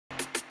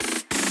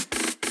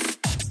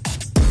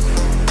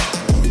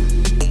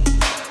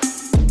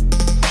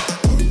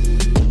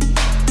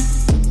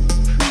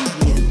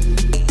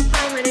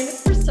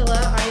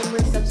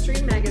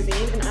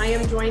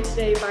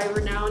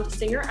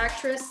singer,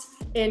 actress,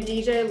 and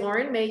DJ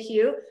Lolo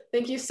Mayhew.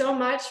 Thank you so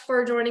much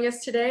for joining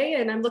us today,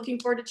 and I'm looking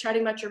forward to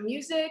chatting about your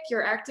music,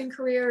 your acting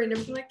career, and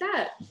everything like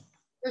that.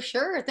 For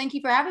sure. Thank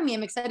you for having me.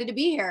 I'm excited to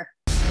be here.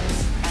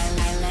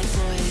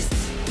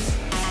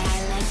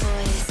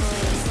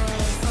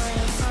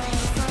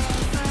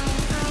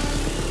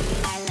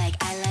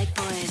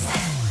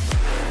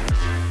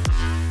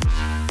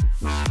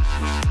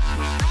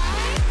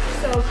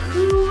 So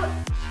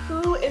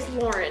who is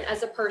Lauren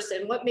as a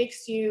person? What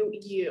makes you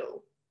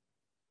you?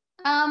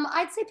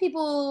 I'd say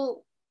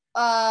people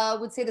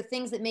would say the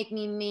things that make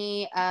me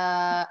me.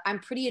 I'm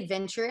pretty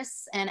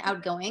adventurous and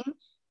outgoing.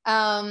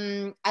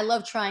 I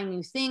love trying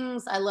new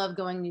things. I love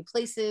going new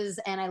places,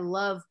 and I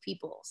love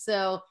people.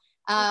 So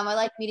I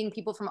like meeting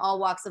people from all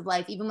walks of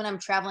life. Even when I'm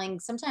traveling,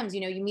 sometimes,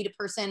 you meet a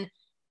person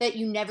that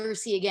you never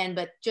see again,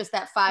 but just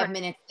that 5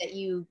 minutes that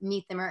you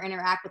meet them or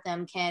interact with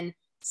them can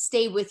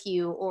stay with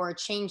you or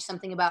change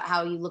something about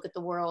how you look at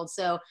the world.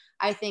 So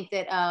I think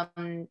that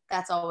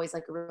that's always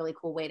like a really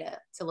cool way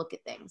to look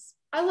at things.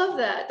 I love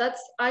that.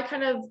 I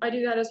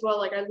do that as well.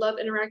 Like, I love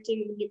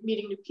interacting,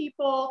 meeting new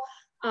people.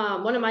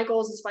 One of my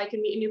goals is if I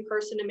can meet a new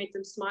person and make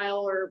them smile,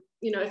 or,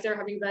 if they're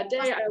having a bad day,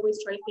 I always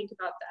try to think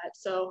about that.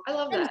 So I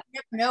love that.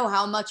 You never know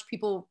how much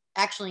people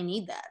actually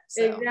need that.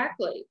 So.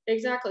 Exactly. It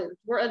is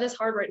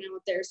hard right now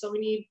out there. So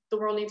the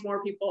world needs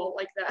more people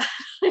like that,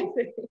 I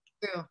think.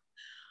 True.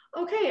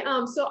 Okay,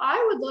 so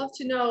I would love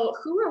to know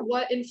who or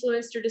what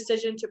influenced your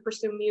decision to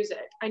pursue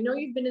music. I know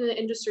you've been in the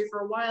industry for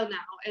a while now,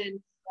 and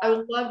I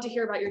would love to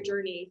hear about your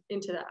journey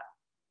into that.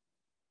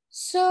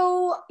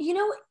 So,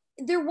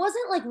 there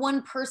wasn't like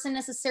one person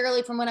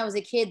necessarily from when I was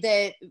a kid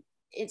that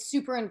it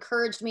super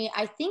encouraged me.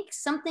 I think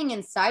something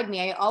inside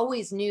me, I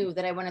always knew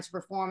that I wanted to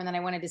perform and that I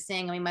wanted to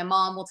sing. I mean, my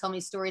mom will tell me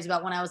stories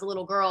about when I was a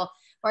little girl,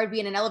 or I'd be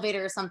in an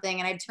elevator or something,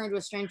 and I'd turn to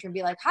a stranger and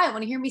be like, "Hi,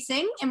 want to hear me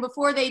sing?" And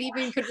before they'd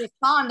even could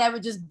respond, I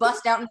would just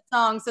bust out in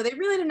song. So they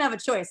really didn't have a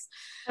choice.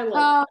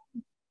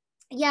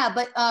 Yeah,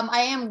 but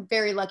I am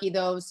very lucky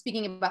though.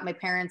 Speaking about my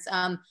parents,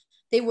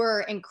 they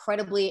were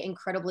incredibly,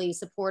 incredibly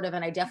supportive,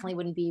 and I definitely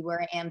wouldn't be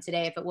where I am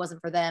today if it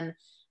wasn't for them.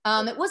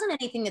 It wasn't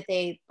anything that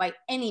they, by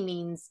any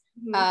means,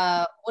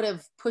 would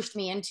have pushed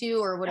me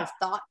into or would have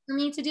thought for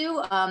me to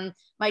do.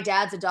 My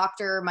dad's a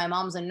doctor. My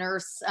mom's a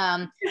nurse.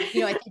 I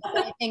think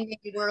the thing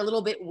we were a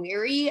little bit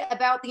wary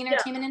about the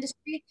entertainment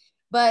industry.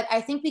 But I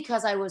think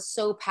because I was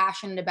so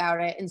passionate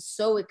about it and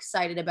so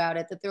excited about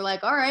it that they're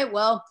like, all right,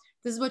 well,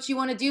 this is what you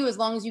want to do. As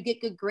long as you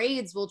get good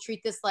grades, we'll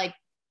treat this like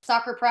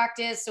soccer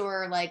practice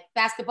or like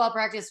basketball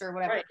practice or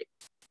whatever. Right.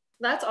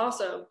 That's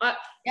awesome.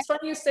 It's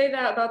funny you say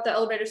that about the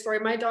elevator story.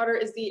 My daughter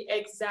is the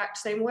exact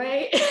same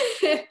way.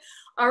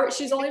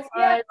 She's only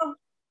 5,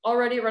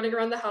 already running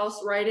around the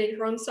house, writing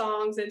her own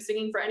songs and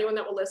singing for anyone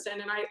that will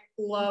listen. And I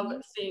love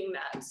seeing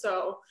that.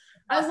 So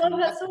I love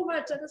that so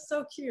much. That is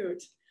so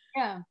cute.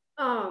 Yeah.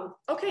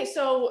 Okay,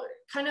 so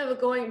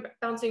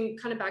bouncing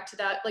back to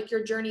that, like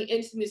your journey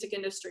into the music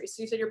industry.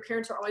 So you said your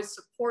parents are always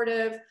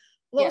supportive.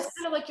 What was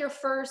kind of like your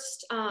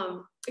first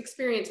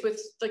experience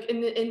with like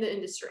in the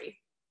industry?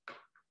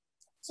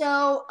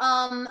 So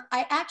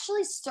I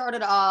actually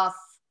started off,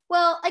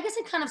 well, I guess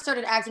I kind of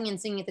started acting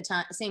and singing at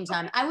the same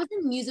time. I was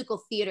in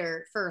musical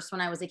theater first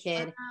when I was a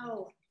kid.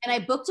 Wow. And I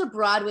booked a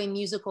Broadway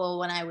musical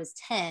when I was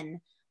 10.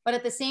 But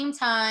at the same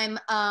time,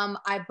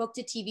 I booked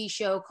a TV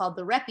show called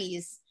The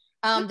Reppies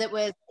that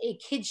was a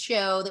kids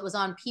show that was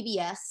on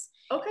PBS.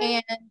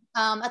 Okay.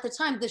 And at the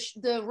time,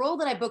 the role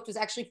that I booked was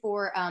actually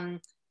for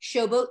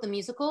Showboat the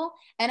musical.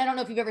 And I don't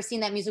know if you've ever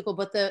seen that musical,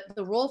 but the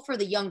role for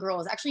the young girl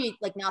is actually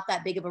like not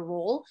that big of a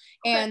role.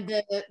 Okay. And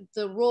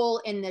the role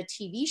in the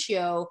TV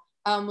show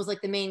was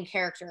like the main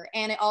character.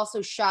 And it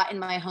also shot in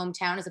my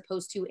hometown as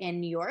opposed to in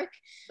New York.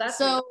 That's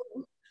so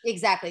neat.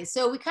 Exactly.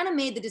 So we kind of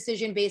made the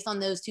decision based on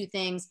those two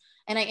things.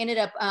 And I ended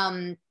up,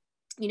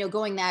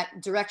 going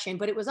that direction.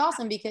 But it was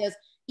awesome because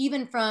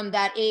even from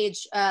that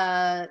age,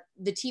 the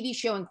TV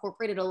show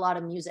incorporated a lot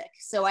of music.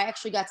 So I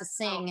actually got to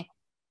sing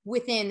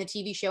within the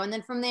TV show. And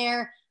then from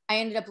there, I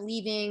ended up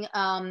leaving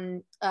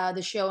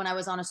the show, and I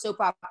was on a soap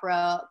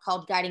opera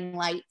called Guiding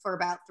Light for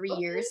about 3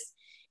 years.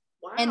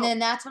 Wow. And then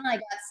that's when I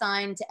got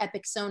signed to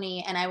Epic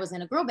Sony, and I was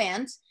in a girl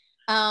band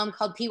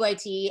called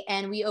P.Y.T,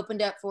 and we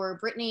opened up for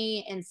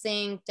Britney and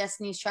Sync,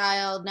 Destiny's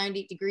Child,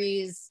 98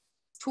 Degrees,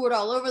 toured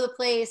all over the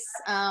place.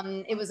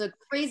 It was a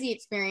crazy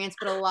experience,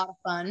 but a lot of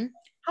fun.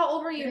 How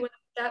old were you when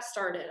that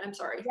started? I'm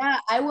sorry. Yeah,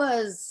 I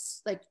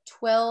was like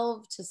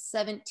 12 to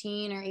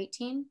 17 or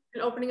 18.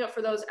 And opening up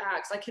for those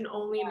acts, I can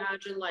only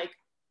imagine like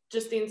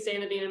just the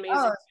insanity and amazing.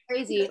 Oh, it's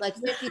crazy. Like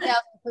 50,000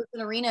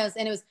 person arenas.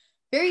 And it was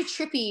very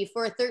trippy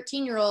for a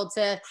 13-year-old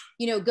to,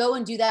 go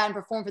and do that and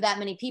perform for that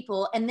many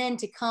people. And then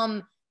to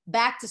come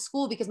back to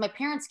school because my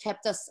parents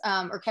kept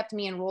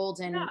me enrolled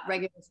in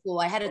regular school.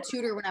 I had a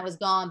tutor when I was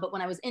gone, but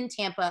when I was in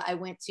Tampa, I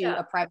went to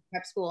a private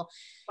prep school.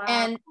 Wow.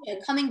 And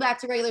coming back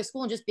to regular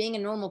school and just being a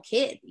normal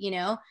kid,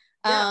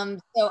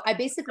 So I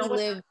basically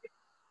lived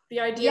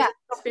the idea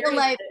of real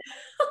life.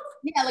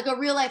 Yeah, like a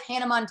real life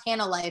Hannah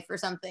Montana life or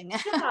something.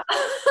 Yeah.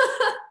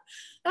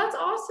 That's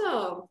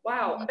awesome.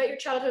 Wow. I bet your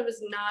childhood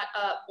was not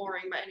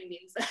boring by any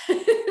means.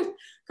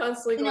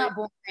 Constantly going. Not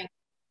boring.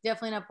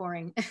 Definitely not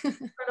boring.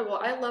 Incredible.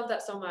 I love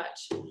that so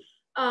much.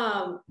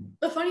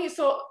 The funny,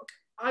 so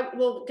I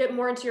will get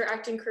more into your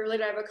acting career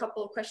later. I have a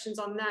couple of questions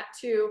on that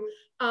too.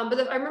 I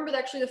remember that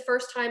actually the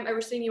first time ever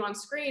seeing you on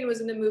screen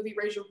was in the movie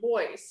Raise Your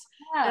Voice.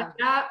 Yeah. And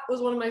that was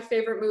one of my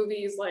favorite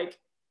movies, like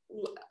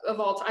of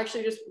all time. I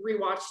actually just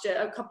rewatched it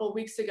a couple of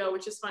weeks ago,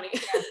 which is funny.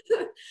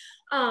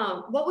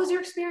 What was your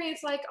experience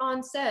like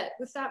on set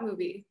with that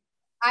movie?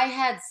 I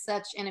had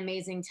such an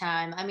amazing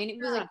time. I mean, it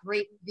was a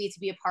great movie to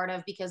be a part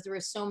of because there were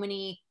so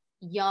many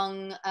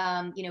young,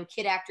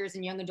 kid actors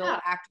and young adult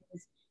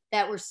actors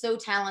that were so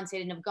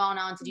talented and have gone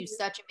on to do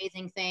such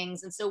amazing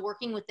things. And so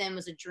working with them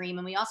was a dream.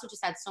 And we also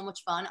just had so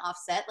much fun off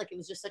set. Like it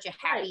was just such a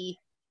happy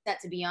set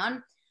to be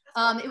on.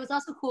 It was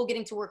also cool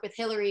getting to work with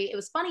Hillary. It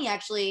was funny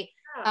actually.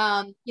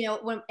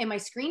 When in my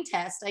screen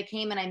test, I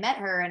came and I met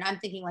her and I'm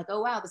thinking like,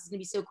 oh wow, this is gonna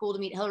be so cool to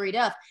meet Hillary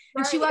Duff.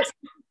 And she walks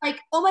like,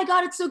 oh my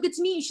God, it's so good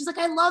to meet you. She's like,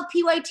 I love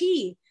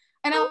P.Y.T.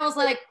 And I was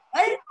like,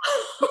 what?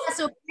 Yeah,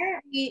 so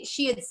apparently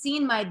she had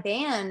seen my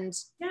band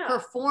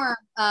perform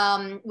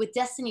with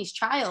Destiny's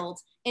Child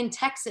in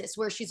Texas,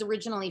 where she's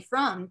originally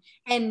from,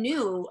 and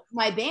knew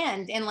my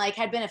band and like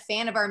had been a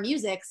fan of our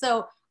music.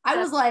 So I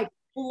was like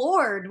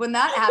floored when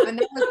that happened.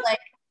 That was like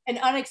an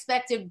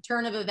unexpected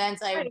turn of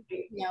events. I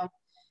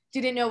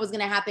didn't know was going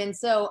to happen.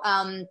 So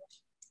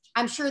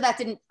I'm sure that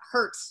didn't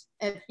hurt,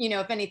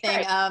 if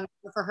anything,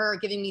 for her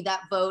giving me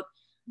that vote.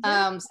 So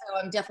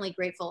I'm definitely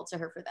grateful to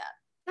her for that.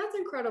 That's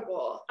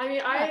incredible. I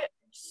mean,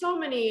 so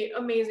many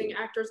amazing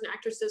actors and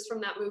actresses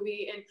from that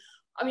movie. And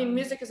I mean,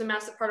 music is a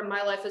massive part of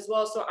my life as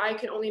well. So I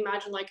can only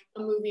imagine like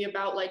a movie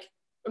about like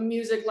a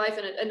music life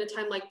in a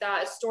time like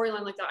that, a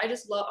storyline like that. I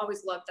just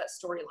always loved that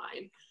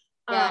storyline.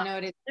 Yeah, no,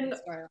 it is. And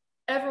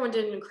everyone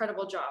did an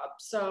incredible job.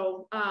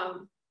 So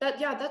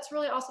that's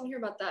really awesome to hear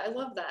about that. I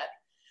love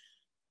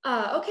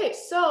that. Okay,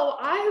 so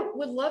I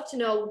would love to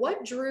know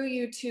what drew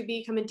you to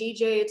become a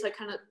DJ. It's like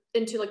kind of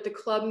into like the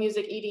club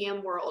music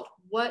EDM world.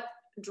 What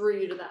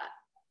drew you to that?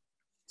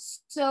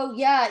 So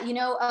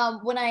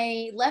when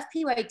I left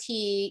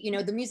P.Y.T,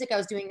 the music I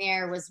was doing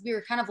there we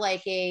were kind of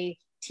like a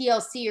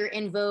TLC or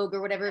In Vogue or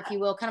whatever, if you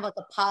will, kind of like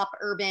a pop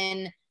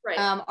urban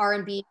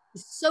R&B.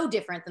 So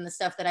different than the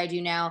stuff that I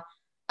do now.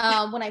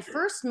 When I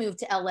first moved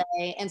to LA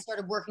and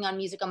started working on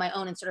music on my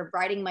own and started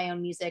writing my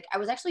own music, I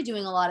was actually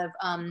doing a lot of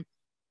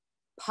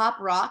pop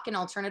rock and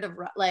alternative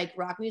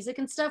rock music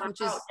and stuff,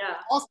 which is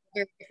also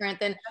very different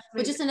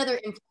but just another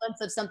influence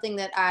of something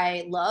that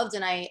I loved.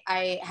 And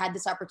I had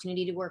this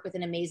opportunity to work with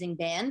an amazing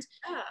band.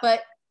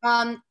 But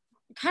kind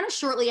of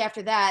shortly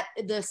after that,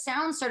 the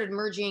sound started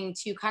merging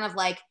to kind of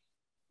like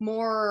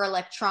more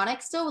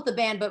electronic, still with the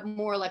band, but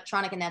more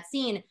electronic in that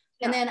scene.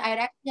 And then I had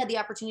actually had the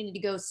opportunity to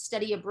go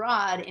study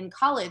abroad in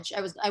college.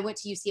 I went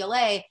to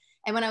UCLA.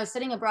 And when I was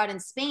studying abroad in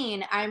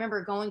Spain, I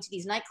remember going to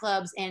these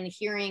nightclubs and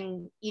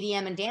hearing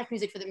EDM and dance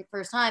music for the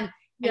first time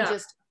and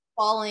just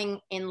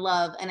falling in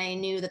love. And I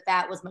knew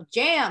that was my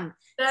jam.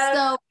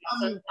 So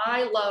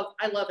I love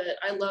it.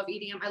 I love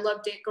EDM. I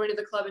love going to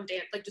the club and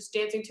dance, like just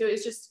dancing to it.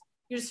 It's just,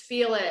 you just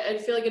feel it. I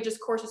feel like it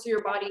just courses through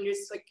your body and you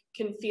just like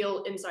can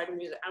feel inside of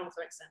music. I don't know if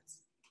that makes sense.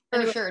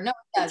 For sure. No,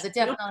 it does. It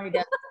definitely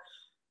does.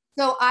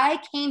 So I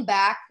came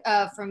back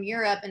from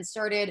Europe and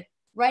started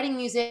writing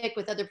music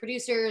with other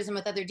producers and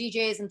with other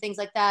DJs and things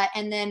like that.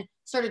 And then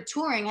started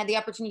touring, had the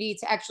opportunity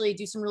to actually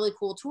do some really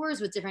cool tours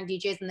with different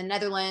DJs in the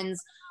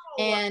Netherlands.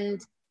 And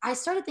I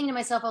started thinking to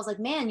myself, I was like,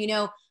 man,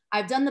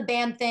 I've done the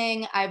band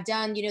thing. I've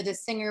done, the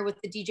singer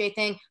with the DJ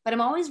thing, but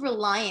I'm always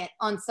reliant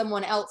on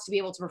someone else to be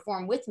able to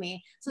perform with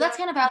me. So that's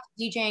kind of how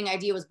the DJing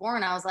idea was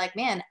born. I was like,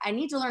 man, I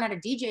need to learn how to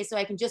DJ so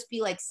I can just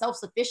be like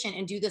self-sufficient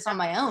and do this on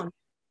my own.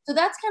 So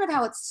that's kind of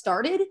how it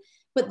started.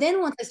 But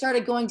then once I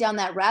started going down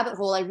that rabbit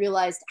hole, I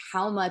realized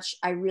how much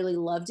I really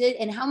loved it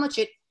and how much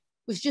it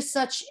was just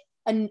such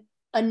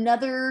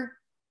another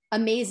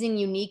amazing,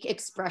 unique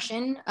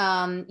expression,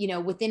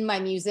 within my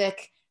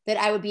music that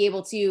I would be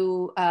able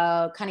to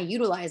kind of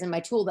utilize in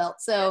my tool belt.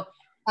 So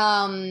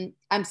man,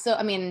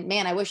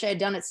 I wish I had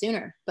done it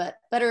sooner, but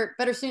better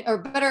soon, or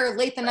better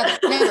late than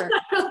never.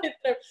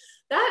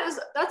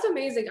 That's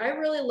amazing. I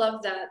really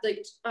love that.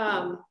 Like,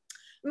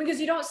 because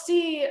you don't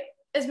see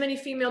as many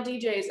female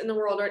DJs in the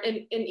world or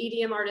in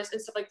EDM artists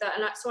and stuff like that.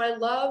 And so I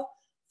love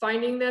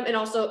finding them, and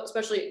also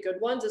especially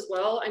good ones as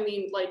well. I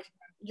mean, like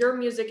your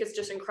music is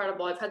just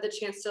incredible. I've had the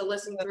chance to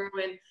listen through,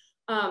 and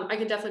I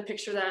can definitely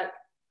picture that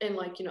in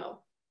like,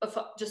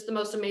 just the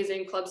most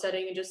amazing club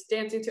setting and just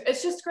dancing to.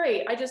 It's just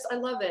great. I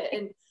love it,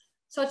 and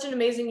such an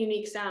amazing,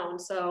 unique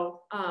sound.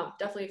 So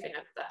definitely a fan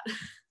of that.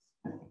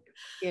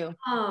 You.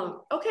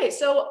 Okay,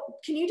 so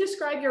can you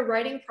describe your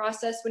writing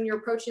process when you're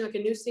approaching like a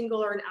new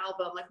single or an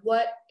album? Like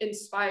what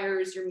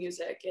inspires your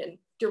music and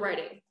your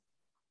writing?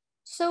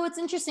 So it's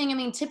interesting. I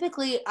mean,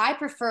 typically I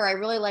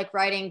really like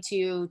writing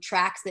to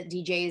tracks that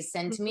DJs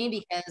send to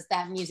me because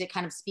that music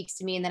kind of speaks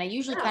to me. And then I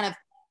usually kind of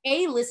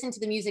listen to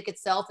the music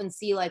itself and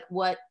see like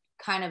what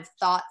kind of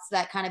thoughts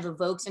that kind of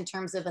evokes in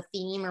terms of a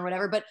theme or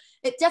whatever. But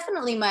it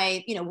definitely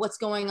my, you know, what's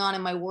going on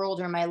in my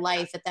world or my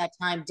life at that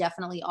time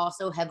definitely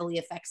also heavily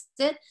affects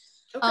it.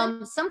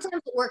 Okay.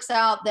 Sometimes it works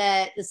out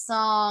that the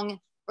song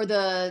or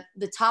the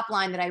top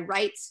line that I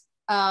write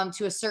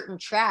to a certain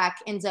track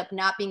ends up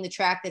not being the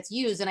track that's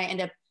used, and I end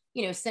up,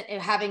 you know,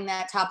 having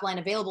that top line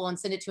available and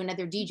send it to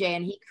another DJ,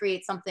 and he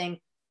creates something,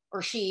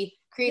 or she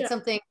creates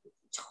something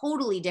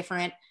totally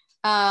different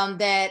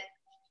that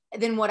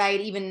than what I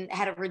had even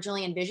had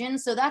originally envisioned.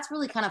 So that's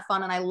really kind of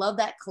fun. And I love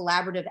that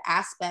collaborative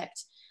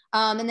aspect.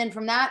 And then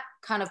from that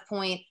kind of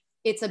point,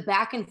 it's a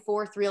back and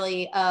forth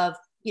really of,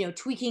 you know,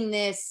 tweaking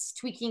this,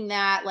 tweaking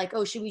that, like,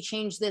 oh, should we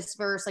change this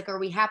verse? Like, are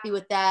we happy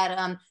with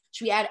that?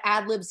 Should we add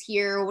ad libs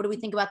here? What do we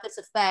think about this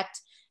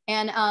effect?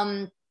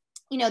 And,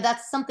 you know,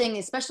 that's something,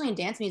 especially in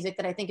dance music,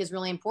 that I think is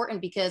really important,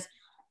 because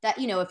that,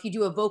 you know, if you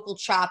do a vocal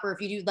chop or if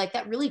you do like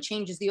that, really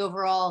changes the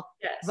overall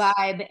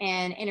vibe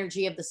and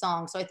energy of the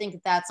song. So I think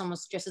that that's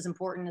almost just as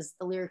important as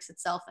the lyrics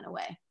itself in a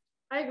way.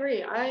 I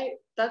agree.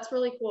 That's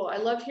really cool. I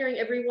love hearing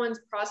everyone's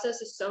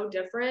process is so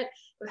different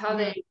with how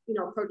they, you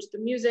know, approach the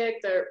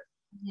music.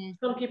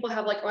 Some people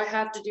have like, oh, I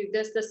have to do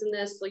this, this, and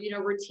this, like, you know,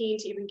 routine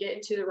to even get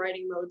into the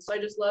writing mode. So I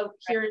just love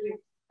hearing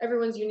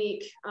everyone's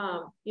unique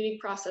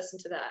process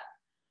into that.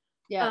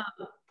 Yeah.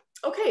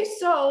 Okay,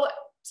 so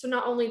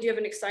not only do you have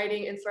an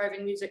exciting and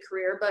thriving music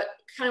career, but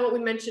kind of what we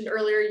mentioned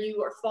earlier,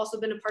 you have also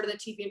been a part of the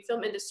TV and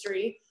film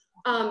industry.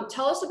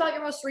 Tell us about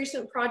your most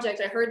recent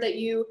project. I heard that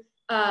you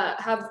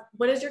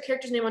what is your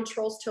character's name on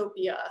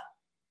TrollsTopia?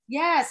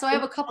 Yeah, so I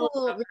have a couple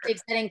of really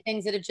exciting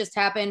things that have just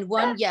happened.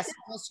 One, yes,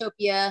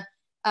 TrollsTopia.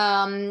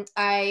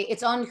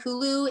 It's on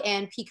Hulu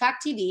and Peacock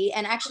TV,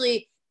 and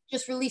actually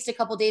just released a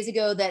couple days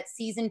ago that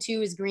season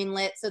 2 is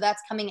greenlit. So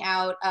that's coming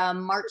out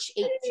March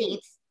 18th,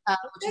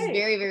 which is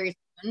very, very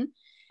soon.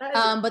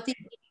 But the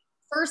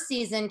first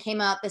season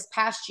came out this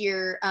past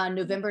year,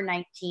 November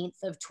 19th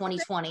of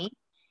 2020.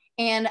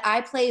 And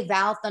I play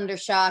Val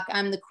Thundershock.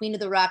 I'm the queen of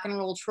the rock and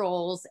roll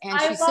trolls. And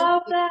I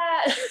love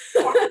that.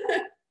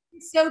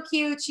 She's so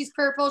cute. She's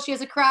purple. She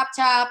has a crop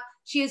top.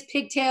 She has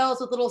pigtails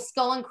with little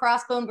skull and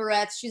crossbone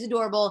barrettes. She's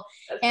adorable.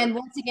 And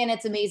once again,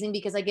 it's amazing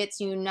because I get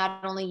to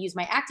not only use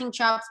my acting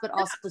chops, but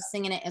also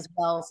sing in it as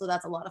well. So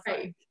that's a lot of fun.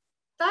 Right.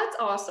 That's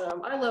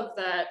awesome. I love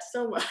that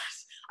so much.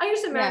 I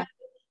used to imagine,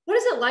 what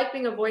is it like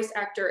being a voice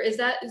actor? Is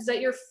that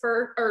your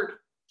first, or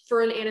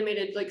for an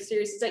animated like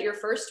series, is that your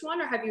first one,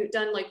 or have you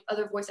done like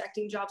other voice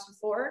acting jobs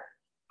before?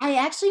 I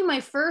actually,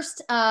 my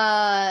first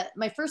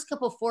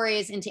couple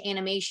forays into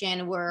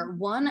animation were,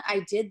 one,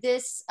 I did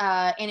this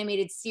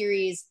animated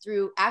series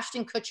through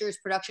Ashton Kutcher's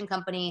production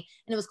company,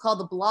 and it was called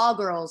The Blah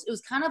Girls. It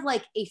was kind of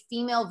like a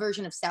female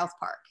version of South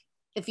Park,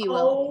 if you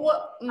will.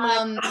 Oh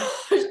my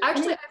gosh.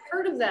 Actually, I've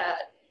heard of that.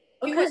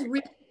 Okay. It was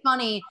really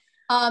funny.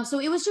 So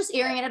it was just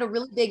airing. It had a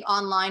really big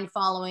online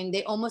following.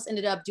 They almost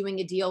ended up doing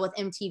a deal with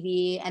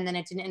MTV, and then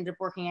it didn't end up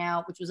working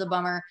out, which was a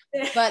bummer.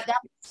 But that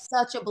was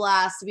such a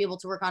blast to be able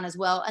to work on as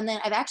well. And then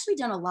I've actually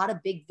done a lot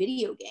of big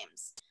video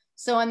games.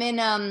 So I'm in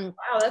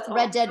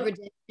Red Dead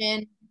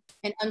Redemption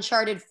and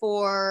Uncharted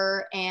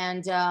 4,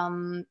 and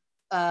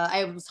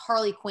I was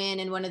Harley Quinn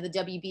in one of the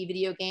WB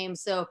video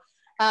games. So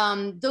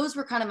those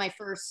were kind of my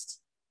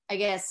first, I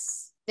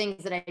guess,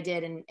 things that I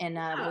did in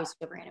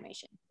voiceover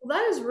animation. Well,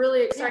 that is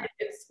really exciting.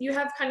 You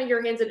have kind of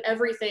your hands in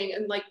everything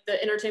in like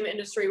the entertainment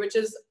industry, which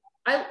is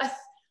I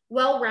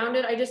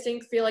well-rounded. I just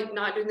feel like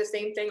not doing the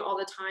same thing all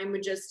the time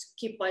would just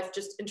keep life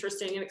just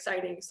interesting and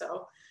exciting.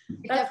 So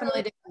it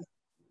definitely does.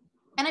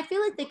 And I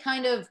feel like they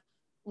kind of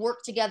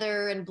work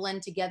together and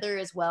blend together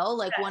as well.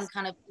 Like one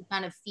kind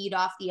of feed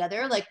off the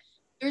other. Like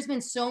there's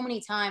been so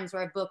many times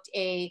where I've booked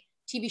a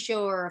TV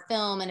show or a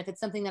film, and if it's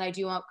something that I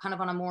do kind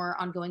of on a more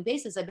ongoing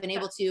basis, I've been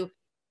able to,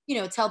 you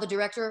know, tell the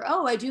director,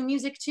 oh, I do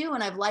music too,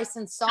 and I've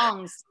licensed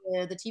songs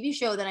to the TV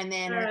show that I'm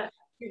in, or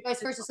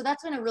vice versa. So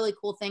that's been a really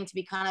cool thing to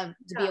be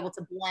be able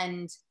to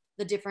blend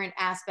the different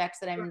aspects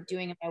that I'm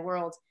doing in my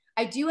world.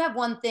 I do have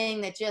one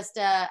thing that just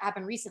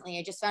happened recently.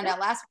 I just found out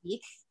last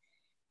week.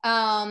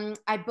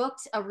 I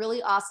booked a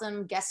really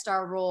awesome guest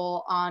star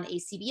role on a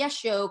CBS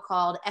show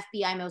called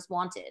FBI Most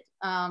Wanted,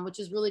 which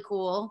is really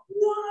cool.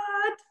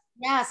 What?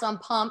 Yeah, so I'm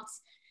pumped.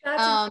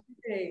 That's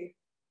amazing.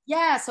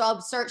 Yeah, so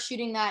I'll start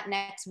shooting that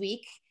next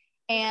week.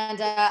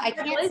 And I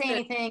can't say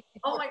anything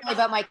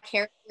about my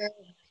character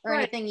or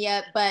anything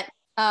yet, but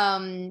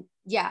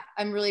yeah,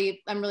 I'm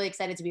really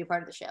excited to be a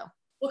part of the show.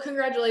 Well,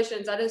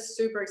 congratulations. That is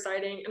super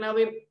exciting. And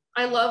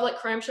I love like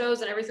crime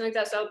shows and everything like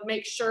that. So I'll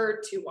make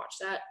sure to watch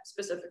that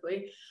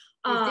specifically.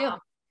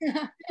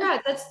 Yeah,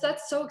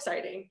 that's so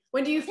exciting.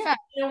 When do you,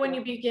 you know, when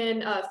you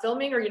begin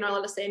filming, or you're not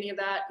allowed to say any of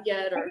that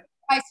yet? Or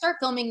I start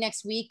filming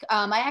next week.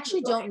 I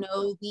actually don't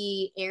know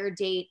the air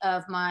date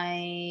of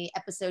my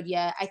episode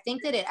yet. I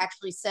think that it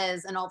actually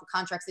says in all the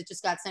contracts that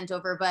just got sent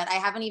over, but I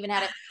haven't even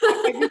had it.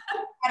 I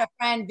had a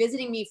friend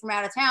visiting me from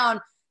out of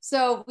town.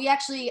 So we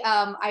actually,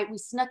 we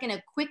snuck in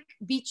a quick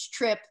beach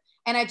trip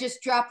And I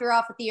just dropped her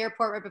off at the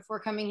airport right before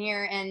coming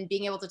here and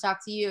being able to talk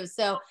to you.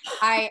 So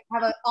I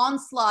have an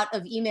onslaught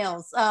of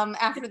emails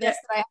after this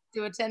that I have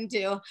to attend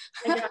to.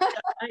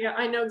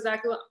 I know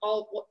exactly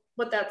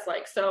what that's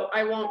like. So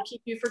I won't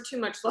keep you for too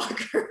much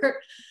longer.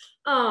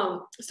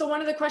 So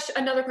another question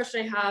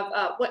I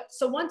have,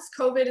 so once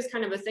COVID is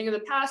kind of a thing of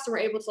the past and we're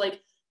able to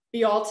like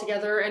be all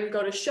together and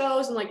go to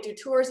shows and like do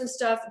tours and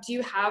stuff, do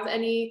you have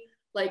any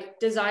like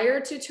desire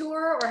to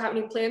tour or have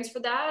any plans for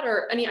that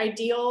or any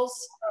ideal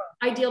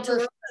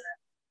tour?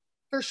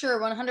 For sure,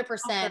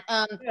 100%.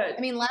 I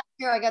mean, last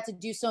year I got to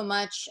do so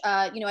much.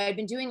 I had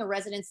been doing a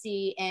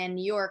residency in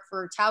New York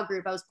for Tao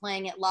Group. I was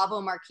playing at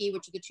Lavo Marquee,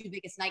 which are the two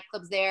biggest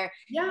nightclubs there.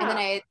 Yeah. And then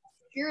I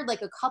secured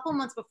like a couple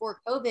months before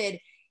COVID,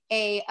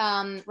 a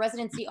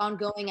residency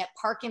ongoing at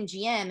Park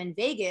MGM in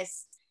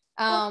Vegas,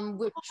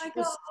 which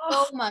was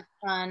so much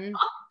fun.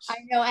 I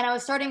know, and I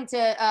was starting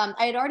to,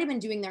 I had already been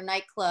doing their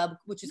nightclub,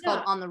 which is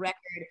called On the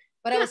Record,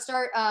 but I was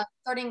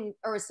starting,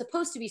 or was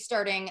supposed to be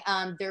starting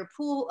their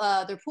pool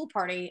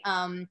party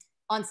on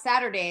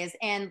Saturdays,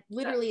 and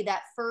literally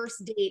that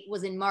first date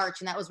was in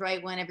March, and that was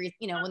right when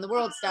when the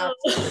world stopped.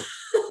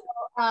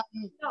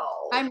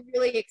 I'm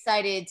really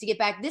excited to get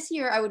back this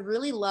year. I would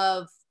really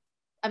love.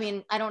 I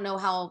mean, I don't know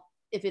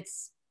if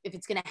it's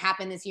going to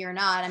happen this year or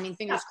not. I mean,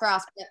 fingers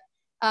crossed.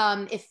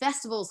 But if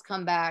festivals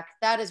come back,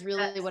 that is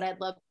really what I'd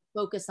love to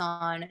focus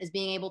on, is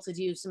being able to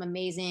do some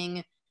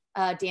amazing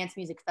dance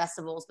music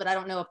festivals. But I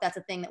don't know if that's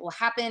a thing that will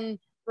happen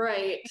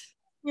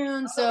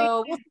soon.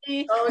 So we'll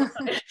see.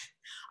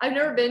 I've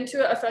never been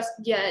to a fest.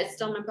 Yeah, it's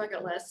still on my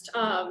bucket list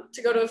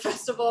to go to a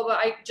festival. But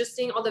I just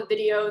seeing all the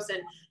videos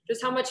and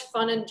just how much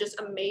fun and just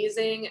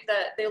amazing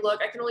that they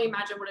look. I can only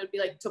imagine what it would be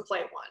like to play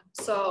one.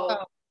 So.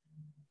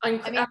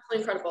 Absolutely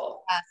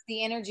incredible. Yes,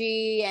 the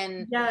energy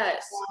and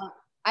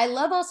I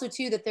love also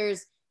too that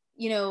there's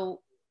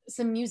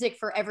some music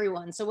for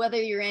everyone. So whether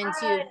you're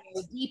into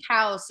deep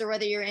house or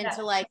whether you're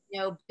into like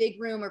big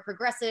room or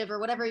progressive or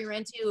whatever you're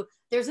into,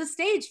 there's a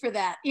stage for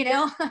that.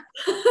 So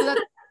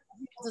that's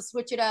to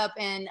switch it up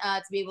and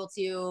to be able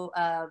to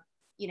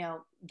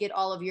get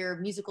all of your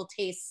musical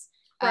tastes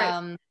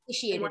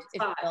appreciated,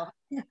 if you will.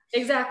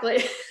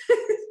 Exactly.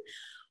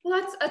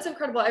 Well, that's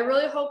incredible. I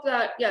really hope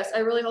that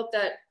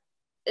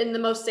in the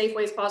most safe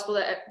ways possible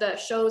that the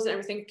shows and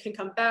everything can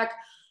come back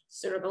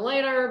sooner than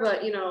later.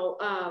 But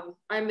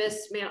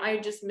I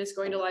just miss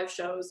going to live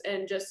shows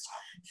and just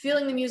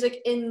feeling the music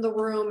in the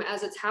room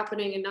as it's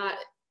happening, and not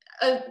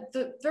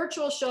the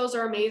virtual shows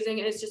are amazing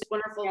and it's just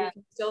wonderful. We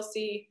can still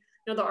see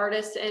the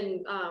artists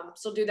and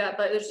still do that,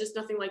 but there's just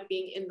nothing like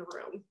being in the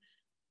room.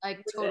 I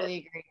totally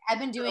agree.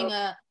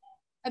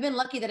 I've been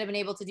lucky that I've been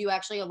able to do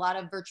actually a lot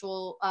of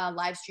virtual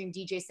live stream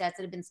DJ sets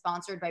that have been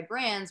sponsored by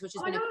brands, which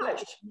has been a cool way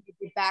to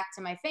give back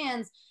to my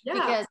fans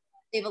because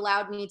they've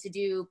allowed me to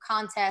do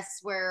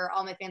contests where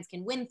all my fans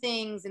can win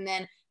things, and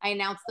then I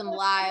announce them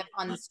live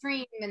on the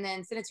stream and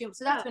then send it to them.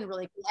 So that's been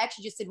really cool. I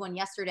actually just did one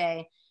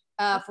yesterday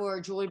for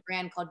a jewelry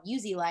brand called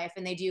Yuzi Life,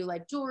 and they do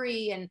like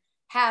jewelry and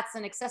hats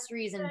and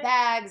accessories and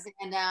bags,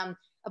 and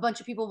a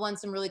bunch of people won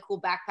some really cool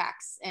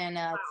backpacks and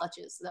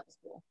clutches. So that was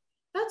cool.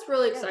 That's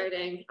really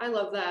exciting. I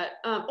love that.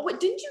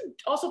 Didn't you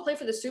also play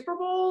for the Super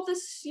Bowl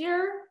this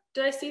year?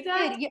 Did I see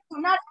that? Yeah,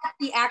 not at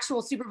the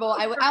actual Super Bowl.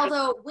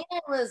 Although when I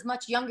was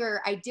much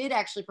younger, I did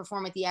actually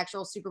perform at the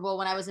actual Super Bowl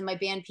when I was in my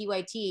band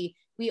P.Y.T.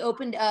 We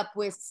opened up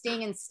with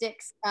Sting and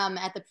Styx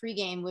at the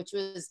pregame, which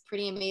was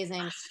pretty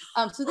amazing.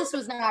 So this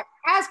was not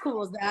as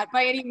cool as that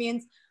by any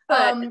means.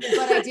 But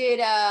I did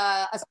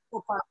a Super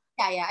Bowl party.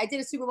 Yeah, I did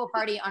a Super Bowl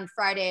party on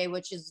Friday,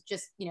 which is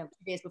just 2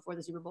 days before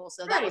the Super Bowl.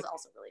 So that was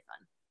also really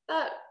fun.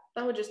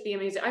 That would just be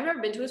amazing. I've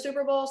never been to a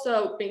Super Bowl,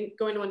 so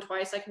going to one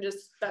twice,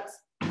 that's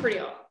pretty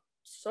awesome.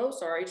 So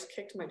sorry, I just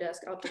kicked my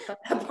desk. I'll have to cut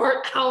that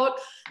part out.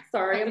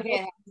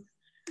 Sorry.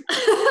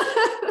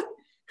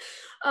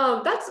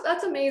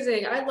 That's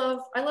amazing. I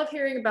love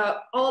hearing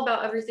all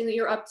about everything that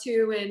you're up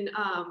to and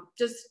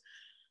just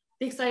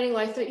the exciting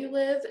life that you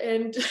live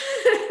and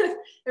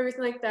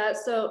everything like that.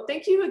 So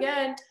thank you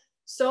again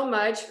so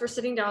much for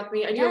sitting down with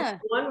me. I do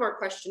have one more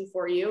question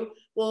for you.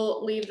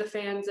 We'll leave the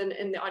fans and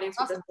the audience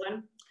with this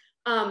one.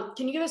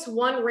 Can you give us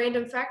one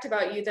random fact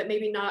about you that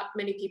maybe not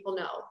many people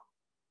know?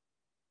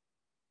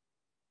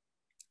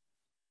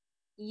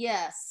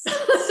 Yes.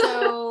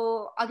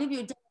 So I'll give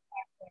you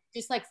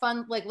just like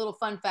fun, like little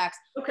fun facts.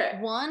 Okay.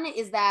 One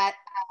is that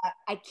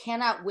I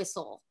cannot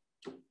whistle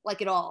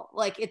like at all.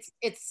 Like it's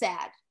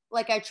sad.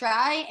 Like I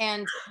try,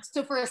 and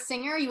so for a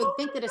singer, you would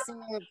think that a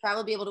singer would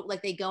probably be able to,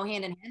 like, they go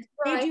hand in hand.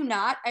 They do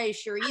not, I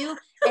assure you.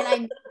 And I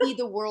may be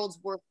the world's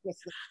worst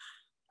whistler.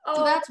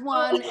 So that's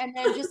one. And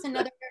then just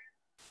another.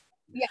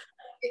 Yeah,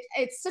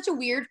 it's such a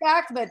weird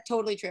fact, but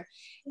totally true.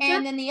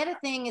 And then the other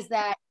thing is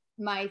that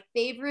my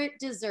favorite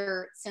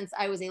dessert since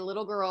I was a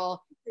little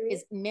girl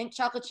is mint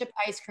chocolate chip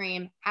ice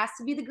cream. Has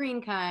to be the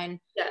green kind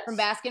from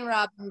Baskin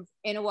Robbins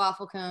in a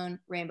waffle cone,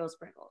 rainbow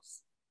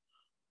sprinkles.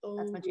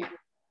 That's my jam.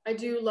 I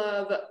do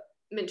love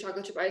mint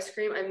chocolate chip ice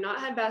cream. I've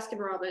not had Baskin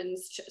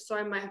Robbins, so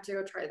I might have to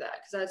go try that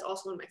because that's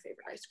also one of my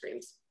favorite ice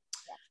creams.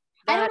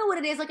 I don't know what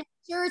it is. Like,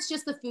 sure it's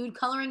just the food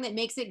coloring that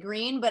makes it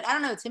green, but I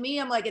don't know. To me,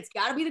 I'm like, it's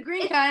got to be the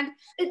green kind.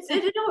 It's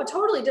no,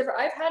 totally different.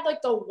 I've had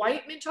like the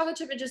white mint chocolate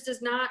chip. It just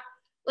does not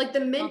like the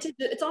mint.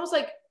 It's almost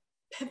like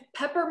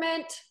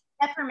peppermint.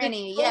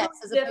 Pepperminty, yes.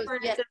 As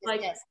different yes, than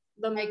like yes.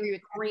 the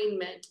green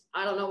mint.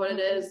 I don't know what it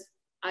is.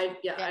 I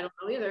don't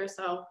know either.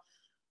 So,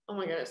 oh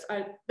my goodness.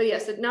 But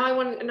yes, now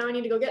I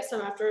need to go get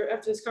some after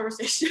this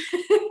conversation.